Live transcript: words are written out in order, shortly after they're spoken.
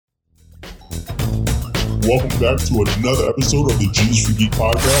welcome back to another episode of the G's for Geek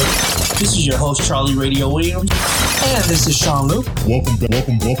podcast. This is your host, Charlie Radio Williams, and this is Sean Luke. Welcome back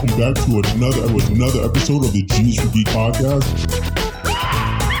to another episode of the G's for Geek podcast.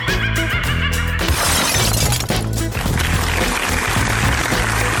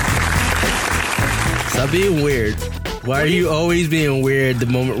 Stop being weird. Why are you always being weird the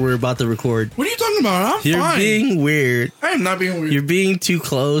moment we're about to record? What are you talking about? You're fine. being weird. I am not being weird. You're being too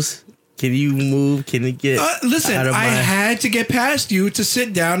close. Can you move? Can it get listen, out of I my... had to get past you to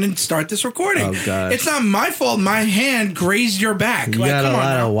sit down and start this recording. Oh, God. It's not my fault. My hand grazed your back. You got a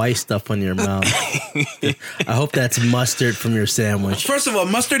lot of white stuff on your mouth. I hope that's mustard from your sandwich. First of all,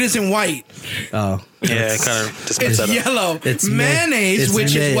 mustard isn't white. Oh. Yeah, it kind of just It's messed that up. yellow. It's mayonnaise,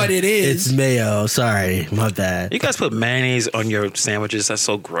 which is what it is. It's mayo. Sorry. My bad. You guys put mayonnaise on your sandwiches. That's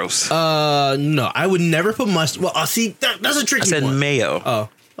so gross. No. I would never put mustard. Well, see, that's a tricky I said one. mayo. Oh.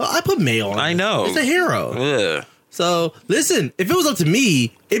 Well, I put mayo on it. I know. It's a hero. Ugh. So, listen, if it was up to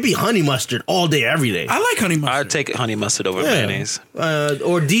me, it'd be honey mustard all day, every day. I like honey mustard. I'd take honey mustard over mayonnaise.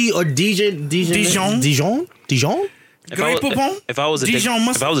 Or Dijon. Grey Poupon? If I was Dijon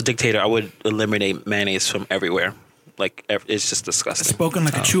mustard? if I was a dictator, I would eliminate mayonnaise from everywhere. Like it's just disgusting. Spoken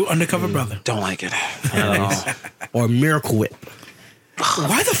like a true undercover brother. Don't like it at all. Or Miracle Whip.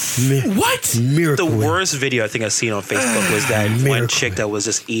 Why the what? Miracle The Whip. worst video I think I've seen on Facebook was that one chick that was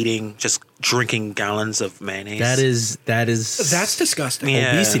just drinking gallons of mayonnaise. That is That's disgusting.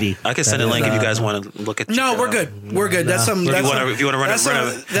 yeah. obesity. I can send That a link is, if you guys want to look at. No, check we're that out. good. We're good. That's some. If That's you wanna- some. if you wanna run it- that's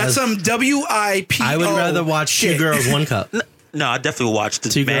run some. That's some WIP. I would rather watch shit. Two Girls, One Cup. No, I definitely watched the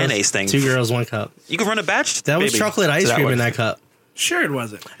Two mayonnaise thing. Two Girls, One Cup. You can run a batch. That was baby, chocolate to ice cream one. in that cup. Sure, it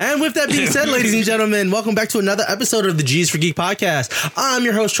wasn't. And with that being said, ladies and gentlemen, welcome back to another episode of the G's for Geek podcast. I'm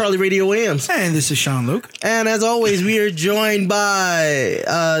your host, Charlie Radio Williams. And this is Sean Luke. And as always, we are joined by...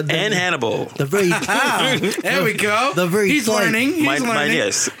 And Hannibal. The very... There we go. The very He's tight- learning. He's Mine, learning.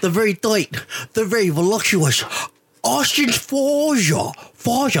 yes. the very tight, the very voluptuous Austin Forja.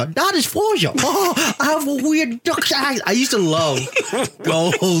 Forja. That is Forja. Oh, I have a weird duck's eyes. I used to love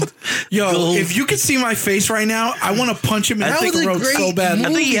gold. Yo, gold. if you could see my face right now, I want to punch him in That the was a throat great so bad. movie.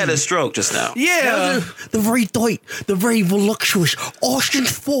 I think he had a stroke just now. Yeah. The very tight, the very voluptuous Austin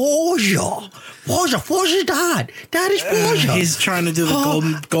Forja. Forja died. That is Forja. He's trying to do the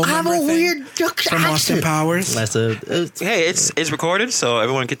gold I have a member thing weird duck's from Austin accent. Powers. That's a... Hey, it's recorded, so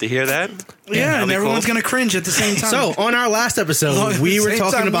everyone get to hear that. Yeah, that'll and be everyone's cool. going to cringe at the same time. So, on our last episode, we were Same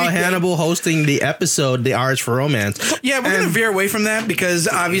talking time about we did. Hannibal hosting the episode, The Arts for Romance. yeah, we're going to veer away from that because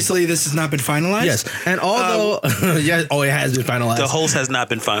obviously this has not been finalized. Yes, and although... it has been finalized. The host has not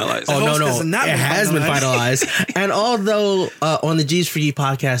been finalized. Oh, host no, has not it been has been finalized. finalized. And although on the G's for Geek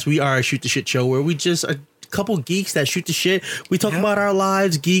podcast, we are a shoot the shit show where we just... couple geeks that shoot the shit. We talk about our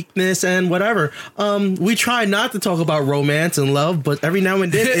lives, geekness, and whatever. We try not to talk about romance and love, but every now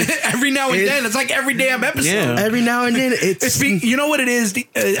and then, it's like every damn episode. Yeah. every now and then, You know what it is?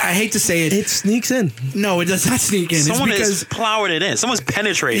 I hate to say it. it sneaks in. No, it does not sneak in. Someone it's because is plowing it in. Someone's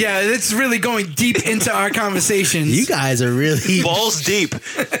penetrating. yeah, it's really going deep into our conversations. You guys are really Balls deep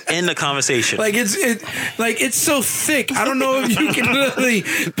in the conversation. Like it's so thick. I don't know if you can really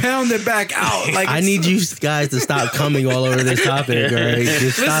pound it back out. Like I need you guys to stop coming all over this topic. All right,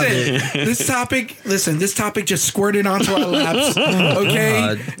 just stop it. This topic just squirted onto our laps.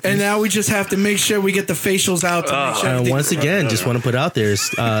 Okay, and now we just have to make sure we get the facials out. To make sure And everything- once again, just want to put out there,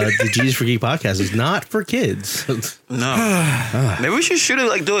 the G's for Geek podcast is not for kids. no. Maybe we should shoot it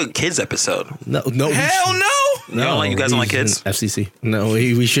like do a kids episode. No, hell no. You guys don't like kids? FCC. No,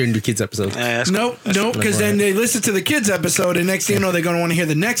 we shouldn't do kids episodes. Nope, because then they listen to the kids episode, and next thing you know, they're gonna want to hear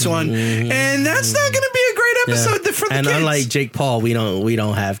the next one, and that's not gonna be a great episode for the and kids. unlike Jake Paul, we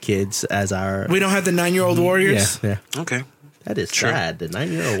don't have kids as our. We don't have the 9-year-old warriors. Yeah. Okay. That is sad. The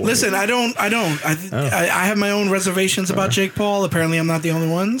 9-year-old. Listen, I don't. I have my own reservations about Jake Paul. Apparently, I'm not the only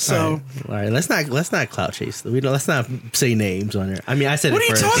one. So, all right. Let's not clout chase. Let's not say names on there. I mean, I said. what it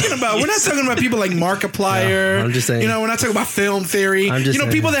are you first. talking about? We're not talking about people like Markiplier. No, I'm just saying. You know, we're not talking about film theory. I'm just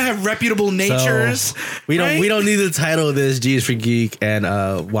saying. People that have reputable natures. We don't. right? We don't need the title of this G's for Geek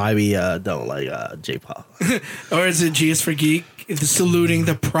and why we don't like Jake Paul. Or is it G is for Geek? It's saluting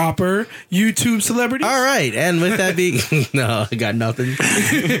the proper YouTube celebrities. All right, and with that being, no, I got nothing.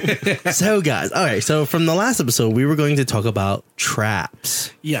 So, guys, all right. So, from the last episode, we were going to talk about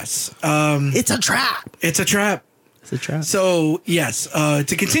traps. Yes. It's a trap. It's a trap. It's a trap. So, yes.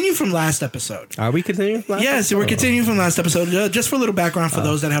 To continue from last episode. Are we continuing? Yes, we're continuing from last episode. Just for a little background for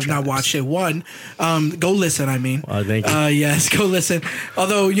those that have not watched it. One, go listen, I mean. Oh, thank you. Yes, go listen.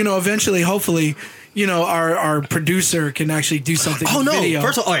 Although, eventually, hopefully, our producer can actually do something. Oh with no! video.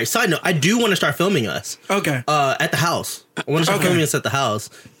 First of all, all right. Side note: I do want to start filming us. Okay. At the house. I want to start filming us at the house.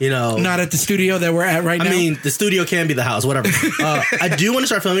 Not at the studio that we're at right now. I mean, the studio can be the house, whatever. I do want to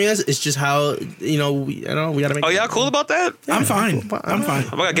start filming us. It's just how we gotta make. Oh, y'all cool about that? I'm fine. I'm fine.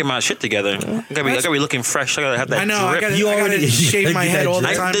 I gotta get my shit together. I gotta be looking fresh. I gotta have that I know. drip. I gotta shave my head all the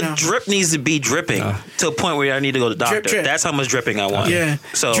time the now. drip needs to be dripping to a point where I need to go to the doctor. Drip. That's how much dripping I want. Yeah.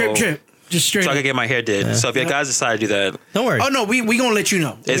 So Drip. Just straight. So I up. can get my hair did. Yeah. So if you guys decide to do that, don't worry. Oh no, we gonna let you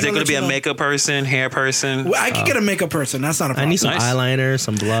know. Is there gonna be a makeup person, hair person? Well, I can get a makeup person. That's not a problem. I need some eyeliner,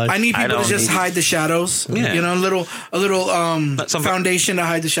 some blush. I need people to just hide the shadows. Yeah. A little foundation to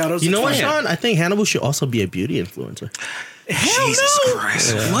hide the shadows. You know what, Sean? I think Hannibal should also be a beauty influencer. Hell Jesus no.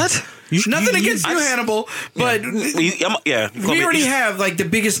 Christ! Yeah. What? Nothing against you, Hannibal, but we already have like the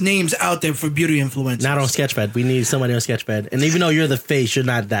biggest names out there for beauty influencers. Not on Sketchpad. We need somebody on Sketchpad. And even though you're the face, you're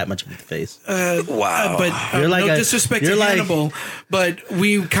not that much of the face. Wow. But you're like no disrespect to Hannibal, but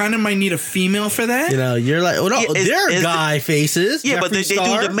we kind of might need a female for that. You're like, there are guy faces. Yeah, but they do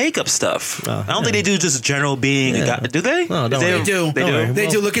the makeup stuff. I don't think they do just general being a guy. Do they? No, they do. They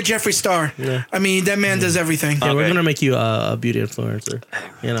do. Look at Jeffree Star. Yeah. I mean, that man does everything. Yeah, we're gonna make you a beauty influencer.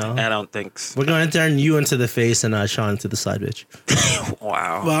 I don't think so. We're going to turn you into the face and Sean into the side bitch.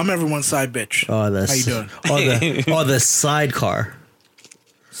 Wow. Well, I'm everyone's side bitch. Oh, how you doing? The sidecar.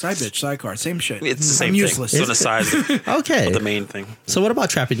 Side bitch, sidecar, same shit. It's the same I'm thing. useless. It's on the side. Okay. Of the main thing. So what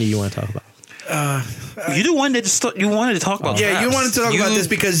about trapping you want to talk about? You do one that you wanted to talk about. Yeah, traps. you wanted to talk about this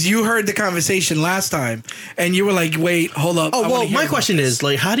because you heard the conversation last time, and you were like, "Wait, hold up." Oh well, my question is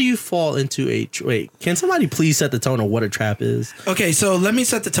like, how do you fall into a wait? Can somebody please set the tone of what a trap is? Okay, so let me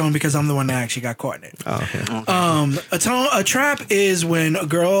set the tone because I'm the one that actually got caught in it. Oh, okay. A trap is when a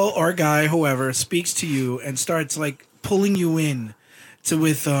girl or a guy, whoever, speaks to you and starts like pulling you in.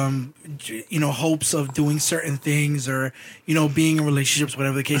 With hopes of doing certain things or being in relationships,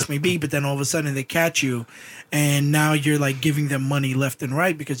 whatever the case may be, but then all of a sudden they catch you and now you're like giving them money left and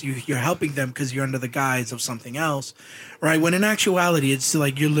right because you're helping them because you're under the guise of something else, right? When in actuality it's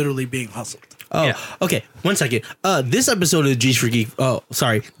like you're literally being hustled. Oh, yeah. Okay. 1 second. This episode of G's for Geek. Oh,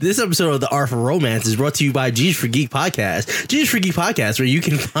 sorry. This episode of the Art for Romance is brought to you by G's for Geek podcast. G's for Geek podcast, where you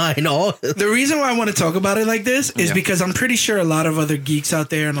can find all. The reason why I want to talk about it like this is because I'm pretty sure a lot of other geeks out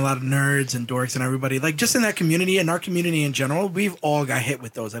there and a lot of nerds and dorks and everybody, like just in that community and our community in general, we've all got hit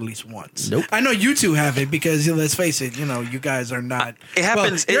with those at least once. Nope. I know you two have it because let's face it, you guys are not. It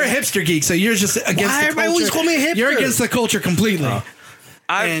happens. Well, you're a hipster geek, so you're just against. Why everybody always call me a hipster? You're against the culture completely.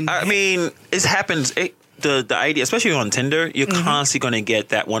 I mean, it happens. The idea, especially on Tinder, you're constantly going to get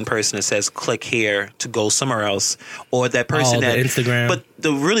that one person that says click here to go somewhere else, or that person that Instagram. But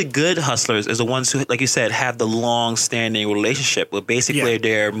the really good hustlers is the ones who, like you said, have the long-standing relationship where basically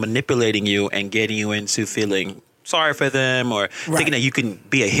they're manipulating you and getting you into feeling sorry for them or thinking that you can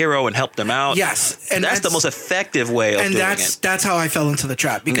be a hero and help them out. Yes, and that's the most effective way of doing it. That's how I fell into the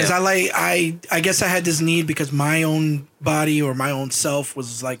trap because I guess I had this need because my own body or my own self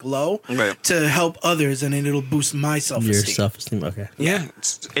was like low to help others, and then it'll boost my self-esteem. Your self-esteem, okay. Yeah,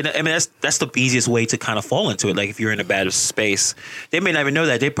 I mean that's the easiest way to kind of fall into it. Like if you're in a bad space, they may not even know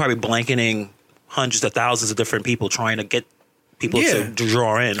that they're probably blanketing hundreds of thousands of different people trying to get people to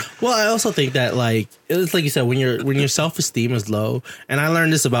draw in. Well, I also think that it's like you said, when your self-esteem is low, and I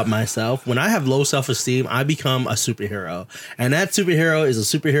learned this about myself, when I have low self-esteem, I become a superhero. And that superhero is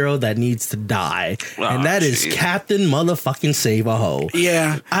a superhero that needs to die. And that is Captain motherfucking Save-A-Ho.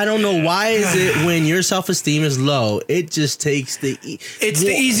 Yeah. I don't know why is it when your self-esteem is low, it just takes the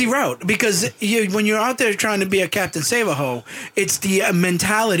easy route because when you're out there trying to be a Captain Save-A-Ho, it's the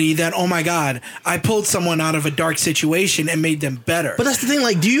mentality that, oh my God, I pulled someone out of a dark situation and made them better. But that's the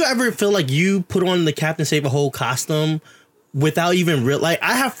thing, do you ever feel like you put on the Captain Save-A-Ho costume without even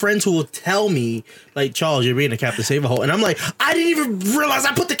I have friends who will tell me, like, Charles, you're being a Captain Save-A-Ho, and I'm like, I didn't even realize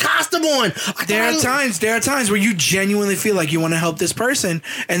I put the costume on. There are times where you genuinely feel like you want to help this person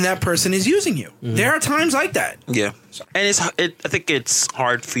and that person is using you. There are times like that. Yeah. And I think it's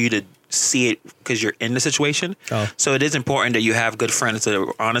hard for you to see it because you're in the situation. So it is important that you have good friends that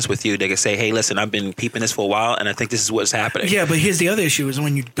are honest with you. They can say, hey, listen, I've been peeping this for a while and I think this is what's happening. Yeah, but here's the other issue is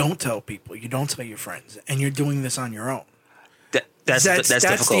when you don't tell people, you don't tell your friends, and you're doing this on your own. That's difficult.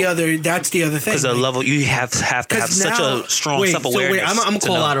 That's the other thing. Because the level you have to have such a strong self-awareness. I'm gonna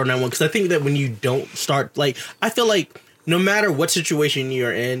call out on that one because I think that when you don't start, I feel like no matter what situation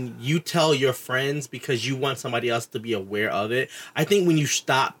you're in, you tell your friends because you want somebody else to be aware of it. I think when you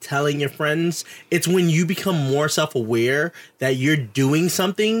stop telling your friends, it's when you become more self-aware that you're doing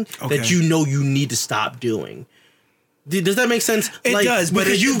something that you know you need to stop doing. Does that make sense? It does, but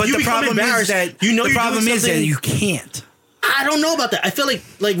because the become problem is embarrassed. that The problem is that you can't. I don't know about that. I feel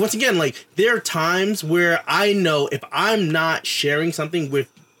like once again, like there are times where I know if I'm not sharing something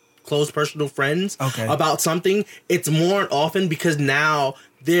with close personal friends about something, it's more often because now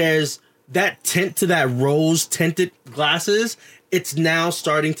there's that tint to that rose tinted glasses. It's now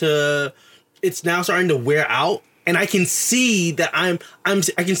starting to wear out, and I can see that I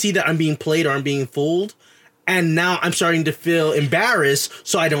can see that I'm being played or I'm being fooled, and now I'm starting to feel embarrassed,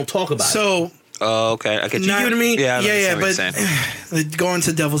 so I don't talk about it. Oh, okay. I get you. You know what I mean? Yeah, but going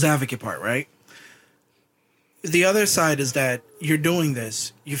to devil's advocate part, right? The other side is that you're doing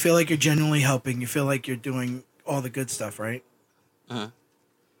this. You feel like you're genuinely helping. You feel like you're doing all the good stuff, right?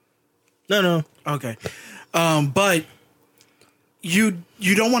 No. Okay. But you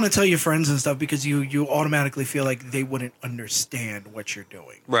don't want to tell your friends and stuff because you automatically feel like they wouldn't understand what you're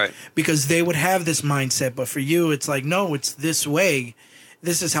doing. Right. Because they would have this mindset, but for you, it's like, no, it's this way.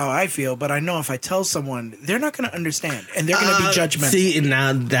 This is how I feel, but I know if I tell someone, they're not going to understand, and they're going to be judgmental. See, and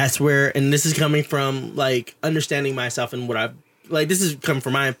now that's where, and this is coming from like understanding myself and what I like. This is coming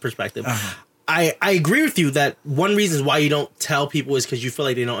from my perspective. I agree with you that one reason why you don't tell people is because you feel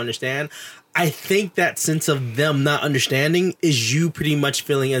like they don't understand. I think that sense of them not understanding is you pretty much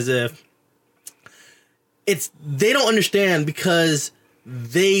feeling as if they don't understand because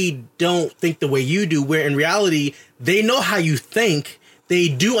they don't think the way you do. Where in reality, they know how you think. They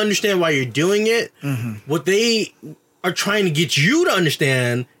do understand why you're doing it. What they are trying to get you to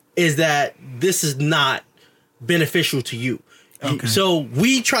understand is that this is not beneficial to you. Okay. So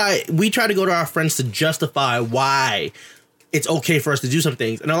we try to go to our friends to justify why it's okay for us to do some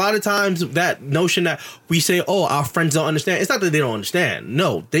things. And a lot of times that notion that we say, oh, our friends don't understand. It's not that they don't understand.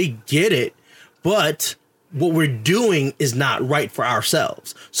 No, they get it. But what we're doing is not right for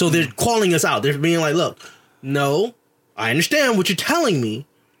ourselves. So they're calling us out. They're being like, look, no, I understand what you're telling me.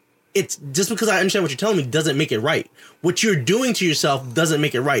 It's just because I understand what you're telling me doesn't make it right. What you're doing to yourself doesn't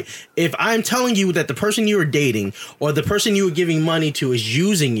make it right. If I'm telling you that the person you are dating or the person you are giving money to is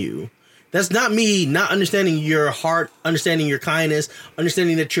using you, that's not me not understanding your heart, understanding your kindness,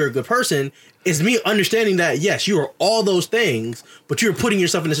 understanding that you're a good person. It's me understanding that, yes, you are all those things, but you're putting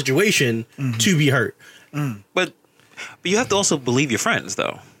yourself in a situation to be hurt. But you have to also believe your friends,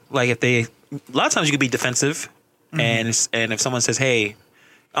 though. Like a lot of times you can be defensive. And if someone says, "Hey,"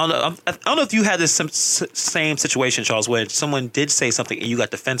 I don't know if you had this same situation, Charles, where someone did say something and you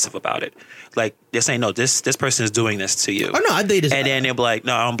got defensive about it. Like they're saying, "No, this person is doing this to you." Oh no, I dated. And then they're like,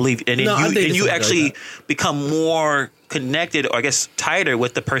 "No, I don't believe." And then you actually become more connected, or I guess tighter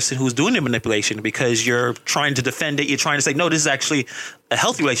with the person who's doing the manipulation because you're trying to defend it. You're trying to say, "No, this is actually a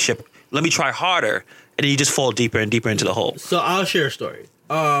healthy relationship. Let me try harder." And then you just fall deeper and deeper into the hole. So I'll share a story.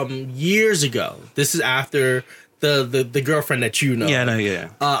 Years ago, this is after the girlfriend that you know. Yeah.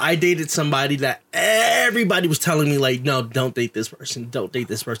 I dated somebody that everybody was telling me like, no, don't date this person. Don't date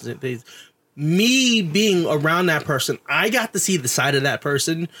this person. Me being around that person, I got to see the side of that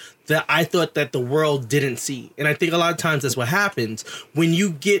person that I thought that the world didn't see. And I think a lot of times that's what happens when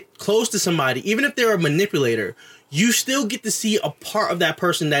you get close to somebody, even if they're a manipulator, you still get to see a part of that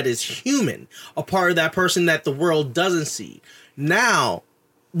person that is human, a part of that person that the world doesn't see. Now,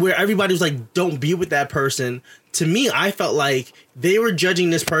 where everybody was like, don't be with that person, to me, I felt like they were judging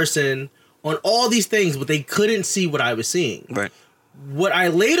this person on all these things, but they couldn't see what I was seeing. Right. What I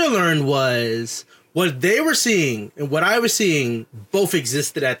later learned was what they were seeing and what I was seeing both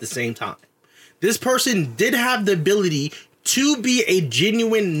existed at the same time. This person did have the ability to be a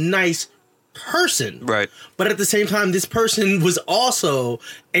genuine, nice person. Right. But at the same time, this person was also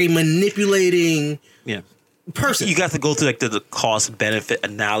a manipulating person. You got to go through like the cost benefit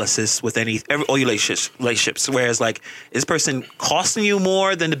analysis with all your relationships. Whereas like, is this person costing you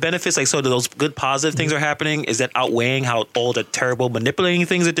more than the benefits? Like, so those good positive things are happening. Is that outweighing how all the terrible manipulating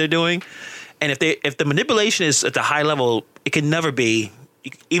things that they're doing? And if the manipulation is at the high level, it can never be,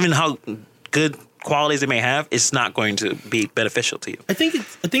 even how good qualities they may have, it's not going to be beneficial to you. I think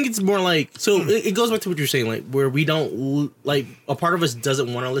it's more like, so it goes back to what you're saying, like where we don't, like a part of us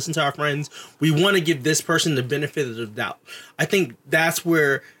doesn't want to listen to our friends. We want to give this person the benefit of the doubt. I think that's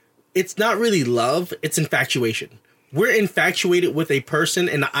where it's not really love, it's infatuation. We're infatuated with a person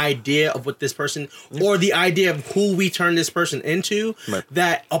and the idea of what this person, or the idea of who we turn this person into,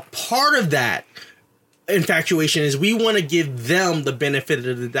 that a part of that infatuation is we want to give them the benefit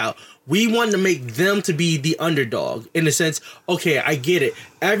of the doubt. We want to make them to be the underdog in the sense, okay, I get it.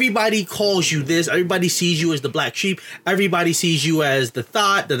 Everybody calls you this. Everybody sees you as the black sheep. Everybody sees you as the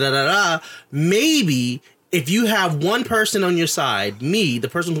thought, Maybe if you have one person on your side, me, the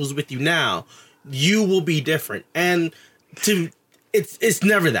person who's with you now, you will be different. And it's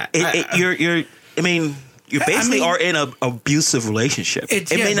never that. You basically are in an abusive relationship. It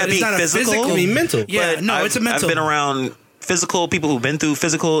may not be physical. It can be mental. Yeah, but it's a mental. I've been around physical people who've been through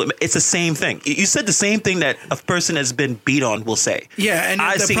physical. It's the same thing. You said the same thing that a person that's been beat on will say. Yeah, and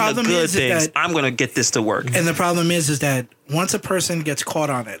I've seen the good things. That, I'm going to get this to work. And the problem is that once a person gets caught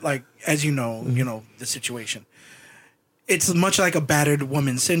on it, like as you know the situation. It's much like a battered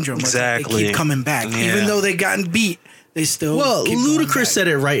woman syndrome. Exactly. They keep coming back, even though they gotten beat. They still. Well, Ludacris said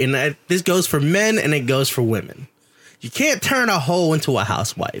it right, and this goes for men and it goes for women. You can't turn a hoe into a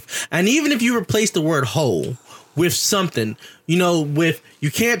housewife, and even if you replace the word hoe with something,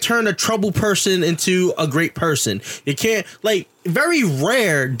 you can't turn a troubled person into a great person. You can't, very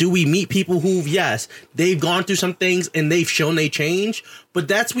rare do we meet people who, yes, they've gone through some things and they've shown they change, but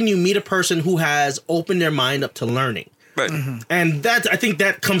that's when you meet a person who has opened their mind up to learning. Right. Mm-hmm. And I think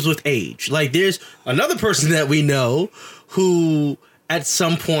that comes with age. Like, there's another person that we know who at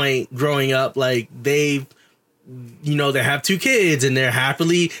some point growing up, they have 2 kids and they're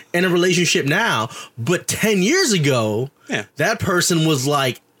happily in a relationship now. But 10 years ago, that person was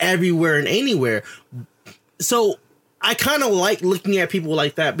everywhere and anywhere. So I kind of like looking at people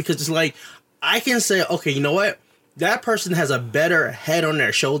like that, because it's I can say, okay, you know what? That person has a better head on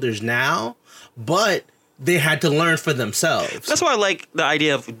their shoulders now, but they had to learn for themselves. That's why I like the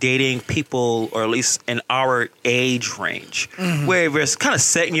idea of dating people, or at least in our age range, where it's kind of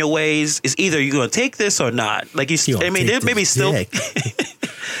set in your ways. Is either you're going to take this or not. There maybe still. You're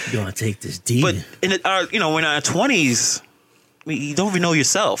going to take this deep. But in when our 20s, you don't even know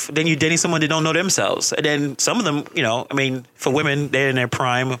yourself. Then you're dating someone that don't know themselves. And then some of them, for women, they're in their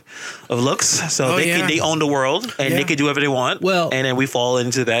prime of looks. So they own the world and they can do whatever they want. Well, and then we fall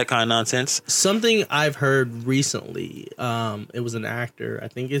into that kind of nonsense. Something I've heard recently, it was an actor. I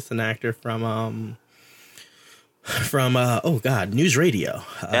think it's an actor from News Radio.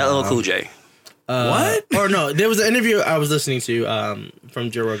 LL Cool J. What? Or no, there was an interview I was listening to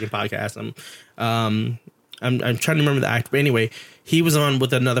from Joe Rogan podcast. I'm trying to remember the actor, but anyway, he was on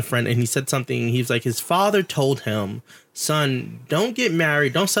with another friend and he said something. He was like, his father told him, son, don't get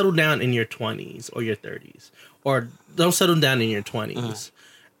married. Don't settle down in your 20s or your 30s, or don't settle down in your 20s.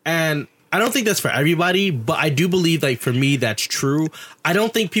 And I don't think that's for everybody, but I do believe, for me, that's true. I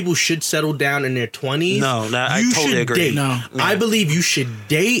don't think people should settle down in their 20s. No, I totally agree. Date. No. Yeah. I believe you should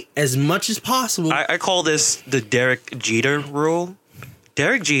date as much as possible. I call this the Derek Jeter rule.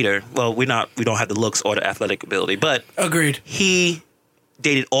 Derek Jeter, well, we don't have the looks or the athletic ability, but agreed. He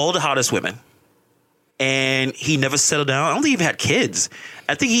dated all the hottest women, and he never settled down. I don't think he even had kids.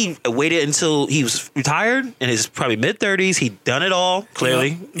 I think he waited until he was retired in his probably mid-30s. He'd done it all,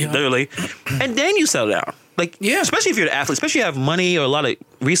 clearly, literally, and then you settle down. Especially if you're an athlete, especially if you have money or a lot of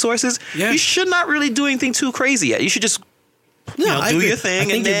resources, you should not really do anything too crazy yet. You should just do your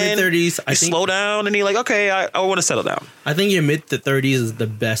thing, and then mid-30s, slow down, and you're like, okay, I want to settle down. I think your mid-30s is the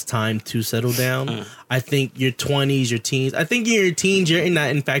best time to settle down. I think your 20s, your teens. I think in your teens, you're in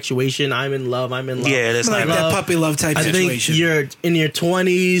that infatuation. I'm in love. Yeah, that's like that puppy love type situation. I think you're in your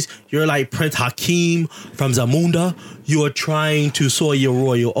 20s. You're like Prince Hakeem from Zamunda. You are trying to sow your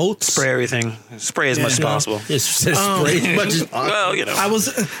royal oats. Spray everything. Spray as much as possible. Spray as much as possible.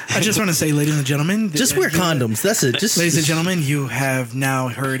 Well, I just want to say, ladies and gentlemen, just wear condoms. That's it. Ladies and gentlemen, you have now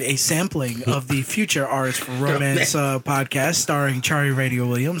heard a sampling of the Future Artists for Romance podcast starring Charlie Radio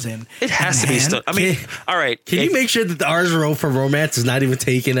Williams. And it has to be still. I mean, all right. Can you make sure that the Artists for Romance is not even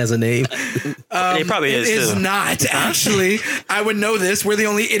taken as a name? It probably is. It is too. not, actually. I would know this. We're the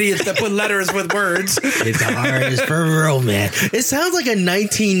only idiots that put letters with words. It's the Artists for Romance. It sounds like a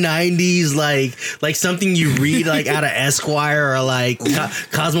 1990s, like something you read out of Esquire or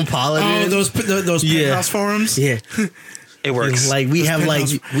Cosmopolitan. Oh, those penthouse forums? Yeah. It works. I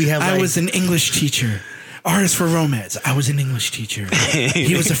was an English teacher. Artists for Romance. I was an English teacher.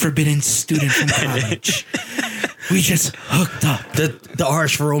 He was a forbidden student from college. We just hooked up. The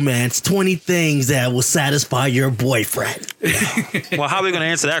Artists for Romance, 20 things that will satisfy your boyfriend. Well, how are we going to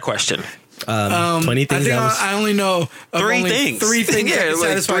answer that question? 20 things. I only know three things. Three things that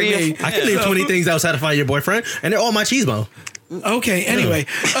satisfy me. I can name 20 things that will satisfy your boyfriend, and they're all machismo. Okay, anyway.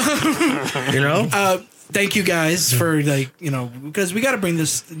 Thank you guys for because we got to bring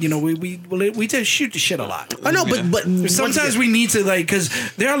this. We just shoot the shit a lot. I know, but sometimes we need to because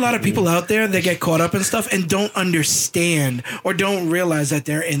there are a lot of people out there that get caught up in stuff and don't understand or don't realize that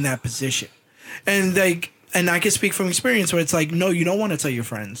they're in that position, and and I can speak from experience where it's like, no, you don't want to tell your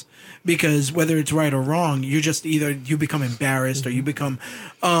friends because whether it's right or wrong, you're just either you become embarrassed or you become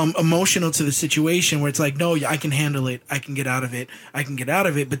emotional to the situation where it's like, no, I can handle it. I can get out of it.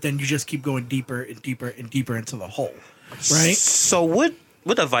 But then you just keep going deeper and deeper and deeper into the hole. Right. So what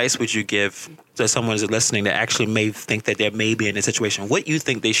advice would you give to someone who's listening that actually may think that they may be in a situation? What you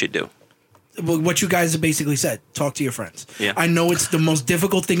think they should do? What you guys have basically said, talk to your friends. Yeah. I know it's the most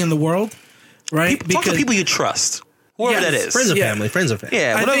difficult thing in the world, right? Talk to people you trust. Whoever that is. Friends of family.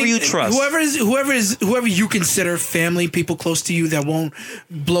 Yeah, whatever you trust. Whoever you consider family, people close to you that won't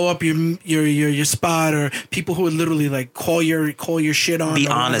blow up your spot, or people who would literally like call your shit on. Be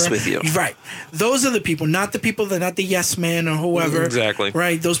honest with you. Right. Those are the people, not the yes man or whoever. Exactly.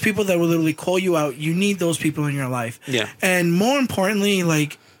 Right. Those people that will literally call you out. You need those people in your life. Yeah. And more importantly,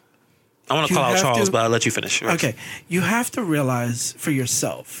 like, I want to call out Charles, but I'll let you finish. Okay. You have to realize for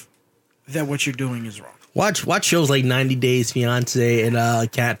yourself that what you're doing is wrong. Watch shows like 90 Days Fiance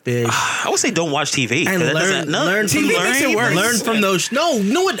and Catfish. I would say don't watch TV. And learn from those. No,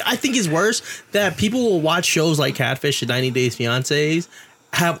 what I think is worse, that people will watch shows like Catfish and 90 Days Fiancés,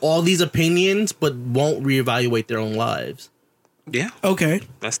 have all these opinions, but won't reevaluate their own lives. Yeah. Okay.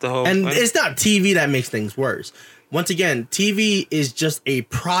 That's the whole And thing. it's not TV that makes things worse. Once again, TV is just a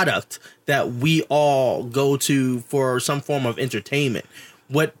product that we all go to for some form of entertainment.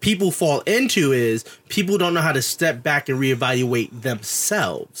 What people fall into is people don't know how to step back and reevaluate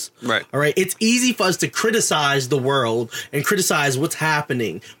themselves. Right. All right. It's easy for us to criticize the world and criticize what's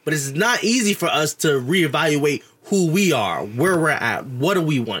happening, but it's not easy for us to reevaluate who we are, where we're at, what do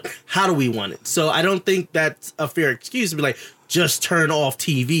we want, how do we want it. So I don't think that's a fair excuse to be like, just turn off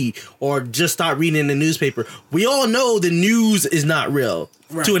TV or just start reading the newspaper. We all know the news is not real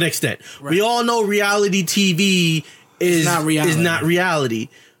to an extent. Right. We all know reality TV is not reality.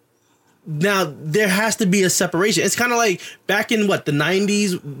 Now, there has to be a separation. It's kind of like back in the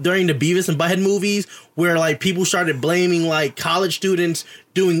 90s during the Beavis and Butthead movies where like people started blaming like college students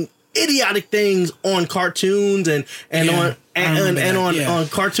doing idiotic things on cartoons and on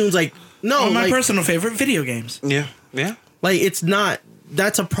cartoons like my personal favorite, video games. Yeah. Like it's not.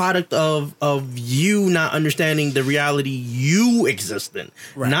 That's a product of you not understanding the reality you exist in,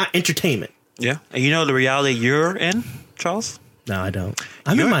 not entertainment. Yeah. And you know the reality you're in, Charles? No, I don't.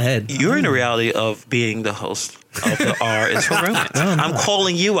 I'm in my head. You're in the reality of being the host of the R is for Romance. I'm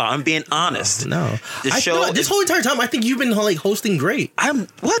calling you out. I'm being honest. No. This whole entire time, I think you've been like hosting great.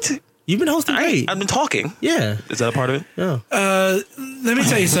 What? You've been hosting great. I've been talking. Yeah. Is that a part of it? Yeah. Let me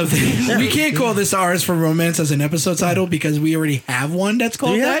tell you something. We can't call this R's for Romance as an episode title because we already have one that's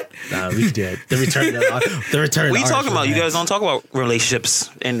called that. Nah, we did. The return. What are you talking about? You guys don't talk about relationships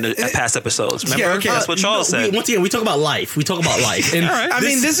in the past episodes. Remember? Yeah, okay. That's what Charles said. Once again, we talk about life. And I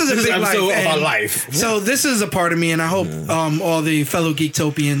mean, this is a big episode life. about life. So this is a part of me, and I hope all the fellow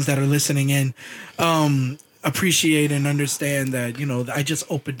Geektopians that are listening in appreciate and understand that, I just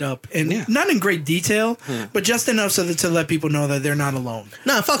opened up and not in great detail, but just enough so that to let people know that they're not alone.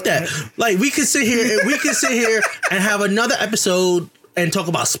 Nah, fuck that. Like we could sit here and have another episode and talk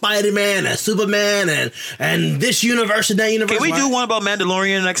about Spider-Man and Superman and this universe and that universe. Can we do one about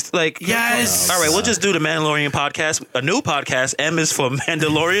Mandalorian next? Yes. All right, we'll just do the Mandalorian podcast. A new podcast. M is for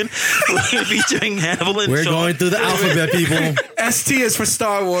Mandalorian, featuring Hannibal and We're Sean. going through the alphabet, people. ST is for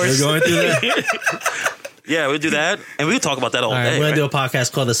Star Wars. We're going through that. Yeah, we'll do that, and we'll talk about that all day. We're gonna do a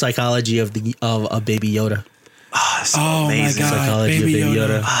podcast called "The Psychology of Baby Yoda." It's amazing. My God, Psychology Baby of Baby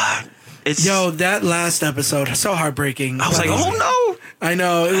Yoda. Yoda. That last episode, so heartbreaking. I was like, oh no! I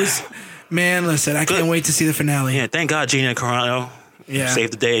know it was. Man, listen, I can't wait to see the finale. Yeah, thank God Gina Carano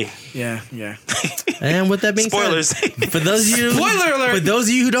saved the day. Yeah. And with that being Spoilers. said, for those of you, Spoiler alert! For those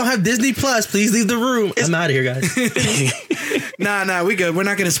of you who don't have Disney Plus, please leave the room. I'm out of here, guys. Nah, we good. We're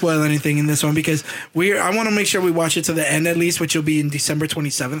not going to spoil anything in this one because I want to make sure we watch it to the end at least, which will be in December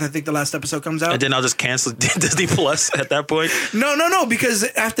 27th. I think the last episode comes out. And then I'll just cancel Disney Plus at that point. No, because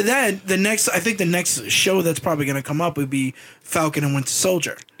after that, the next show that's probably going to come up would be Falcon and Winter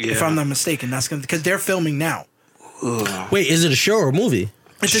Soldier, if I'm not mistaken. That's because they're filming now. Wait, is it a show or a movie?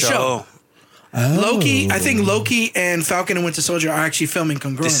 It's a show. Loki, I think Loki and Falcon and Winter Soldier are actually filming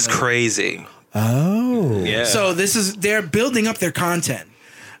congruently. This is crazy. Oh. Yeah. So they're building up their content.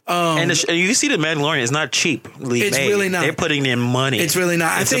 And you see the Mandalorian is not cheap. It's really not. They're putting in money. It's really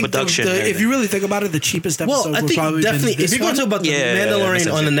not. I think production. if you really think about it, the cheapest episode I would think probably definitely. been this If you're going to talk about the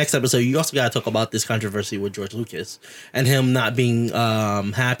Mandalorian on the next episode, you also got to talk about this controversy with George Lucas and him not being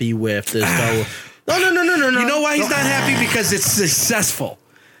happy with this. No. You know why he's not happy? Because it's successful.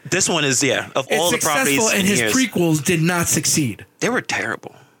 This one is, of all the properties successful, and his years, prequels did not succeed. they were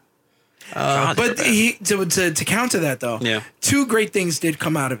terrible. But to counter that though, two great things did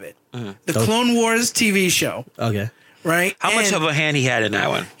come out of it. The Clone Wars TV show. Okay. Right? How much of a hand he had in that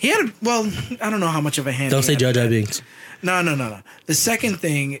one? He had, I don't know how much of a hand Don't he say had Jar in Jar that. Binks. No. The second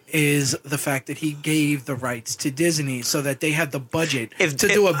thing is the fact that he gave the rights to Disney so that they had the budget to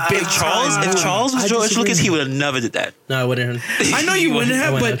do a big If Charles was George Lucas, he would have never did that. No, I wouldn't. I know you wouldn't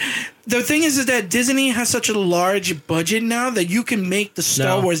have, wouldn't but the thing is that Disney has such a large budget now that you can make the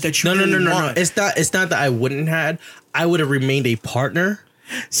Star Wars that you really want. It's not that I wouldn't have. I would have remained a partner.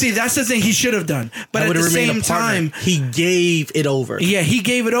 See, that's the thing he should have done. But at the same time, he gave it over. Yeah, he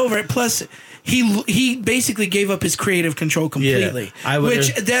gave it over. Plus, he basically gave up his creative control completely. Yeah,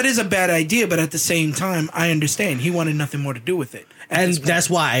 which that is a bad idea, but at the same time, I understand. He wanted nothing more to do with it. And that's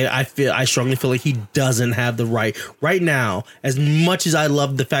why I strongly feel like he doesn't have the right now. As much as I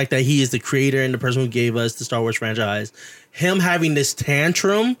love the fact that he is the creator and the person who gave us the Star Wars franchise, him having this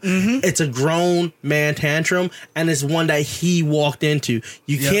tantrum, it's a grown man tantrum, and it's one that he walked into.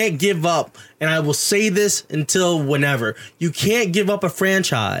 You can't give up, and I will say this until whenever, you can't give up a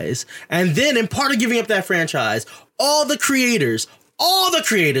franchise, and then in part of giving up that franchise, all the creators, all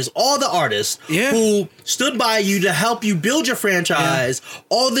the artists who stood by you to help you build your franchise,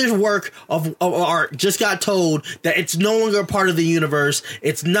 all their work of art just got told that it's no longer a part of the universe,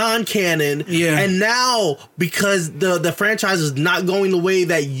 it's non-canon, and now because the franchise is not going the way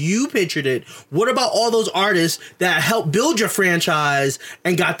that you pictured it, what about all those artists that helped build your franchise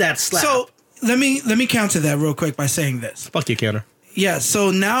and got that slap? So let me counter that real quick by saying this. Fuck your counter. Yeah,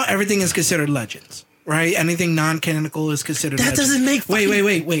 so now everything is considered legends. Right? Anything non-canonical is considered that legends. Doesn't make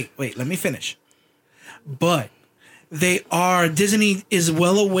Wait. Let me finish. But Disney is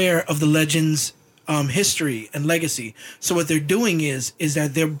well aware of the legends' history and legacy. So what they're doing is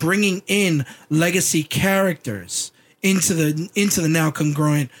that they're bringing in legacy characters into the now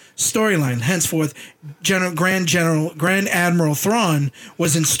congruent storyline. Henceforth, Grand Admiral Thrawn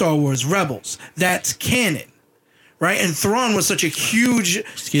was in Star Wars Rebels. That's canon. Right, and Thrawn was such a huge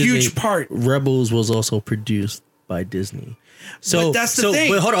part. Rebels was also produced by Disney. So but that's the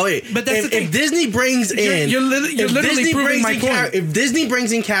thing. But hold on, wait. But that's the thing. If Disney brings in, you're literally proving my point. If Disney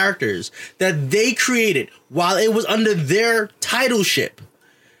brings in characters that they created while it was under their titleship,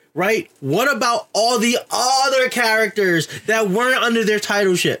 right? What about all the other characters that weren't under their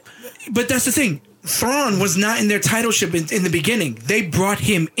titleship? But that's the thing. Thrawn was not in their titleship in the beginning. They brought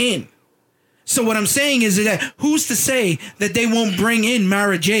him in. So what I'm saying is that who's to say that they won't bring in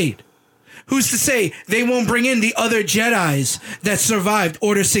Mara Jade? Who's to say they won't bring in the other Jedis that survived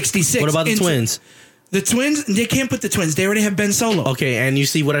Order 66? What about the twins? The twins? They can't put the twins. They already have Ben Solo. Okay, and you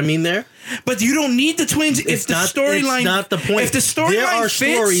see what I mean there? But you don't need the twins if the storyline... It's not the point. If the storyline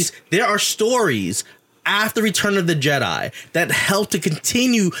fits... There are stories after Return of the Jedi that help to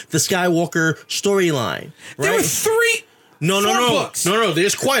continue the Skywalker storyline. Right? There were three... No. Books. No.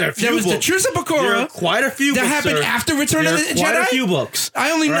 There's quite a few. There was books. the Tears of Bakura. There are quite a few that books happened after Return of the Jedi. Quite a few books.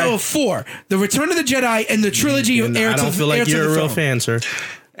 I only know 4: The Return of the Jedi and the trilogy of Heir to the Throne. I don't feel like you're a real fan, sir.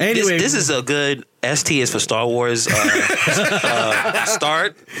 Anyway, this is a good ST is for Star Wars start.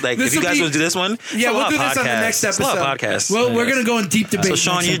 Like, if you guys want to do this one, we'll do this on the next episode. It's a lot of podcasts. Well, we're gonna go in deep debate. So,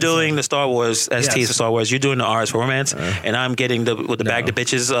 Sean, you're doing the Star Wars STs for Star Wars. You're doing the R's for Romance, and I'm getting the Bag the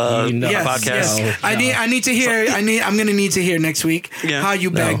Bitches podcast. Yes. I need to hear. I'm gonna need to hear next week how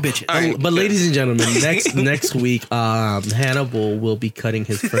you bag bitches. Right. But ladies and gentlemen, next week, Hannibal will be cutting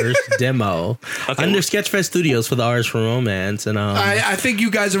his first demo under Sketchfest Studios for the R's for Romance, and I think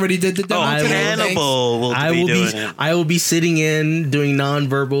you guys already did the demo. Hannibal will be doing it. I will be sitting in doing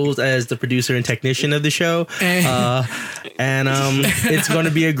non-verbals as the producer and technician of the show, and it's going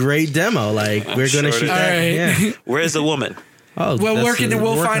to be a great demo. Like, we're going to shoot that. Right. Yeah. Where's the woman? Oh,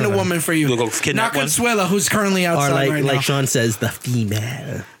 we'll find a woman for you. We'll go kidnap Not Consuela, who's currently outside or right now. like Sean says, the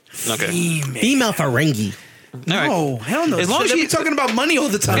female. Okay. Female Ferengi. No, hell no. As long as she's talking about money all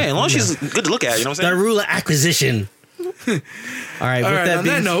the time. Yeah, as long as she's good to look at, you know what I'm saying? The rule of acquisition. All right.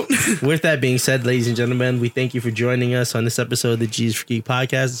 With that being said, ladies and gentlemen, we thank you for joining us on this episode of the G's for Geek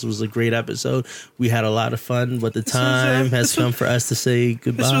podcast. This was a great episode. We had a lot of fun, but the time has come for us to say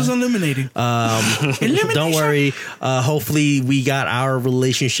goodbye. This was illuminating. Don't worry. Hopefully, we got our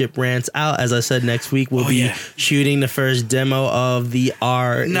relationship rants out. As I said, next week we'll be shooting the first demo of the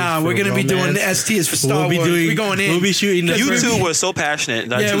R. Nah, we're gonna be doing the STs for Star Wars. We're going in. We'll be shooting. You two were so passionate in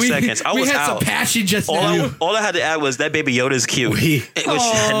that 2 seconds. I was had out. some passion just all now. all I had to add was that that Baby Yoda's cute. Which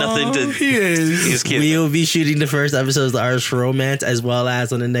had nothing to... He is. He's cute. We will be shooting the first episode of The Irish for Romance, as well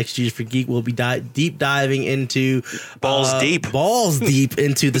as on the next G's for Geek, we'll be deep diving into... Balls deep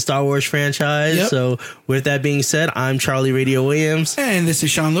into the Star Wars franchise. Yep. So with that being said, I'm Charlie Radio Williams. And this is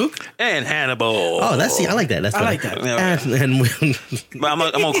Sean Luke. And Hannibal. Oh, I like that. I like that. I'm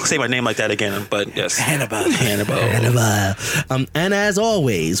going to say my name like that again, but yes. Hannibal. And as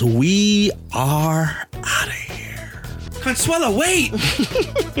always, we are out of here. Consuela, wait!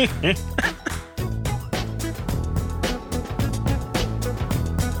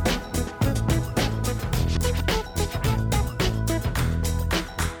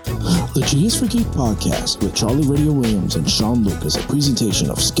 The G is for Geek podcast with Charlie Radio Williams and Sean Luke is a presentation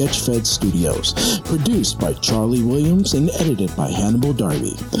of Sketchfed Studios, produced by Charlie Williams and edited by Hannibal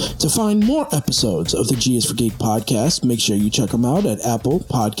Darby. To find more episodes of the G is for Geek podcast, make sure you check them out at Apple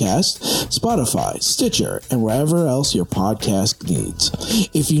Podcasts, Spotify, Stitcher, and wherever else your podcast needs.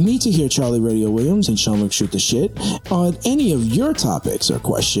 If you need to hear Charlie Radio Williams and Sean Luke shoot the shit on any of your topics or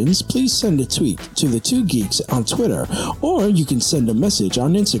questions, please send a tweet to the two geeks on Twitter, or you can send a message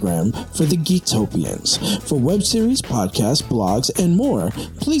on Instagram for the Geektopians. For web series, podcasts, blogs, and more,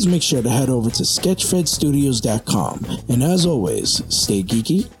 please make sure to head over to sketchfedstudios.com. And as always, stay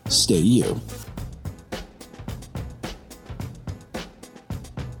geeky, stay you.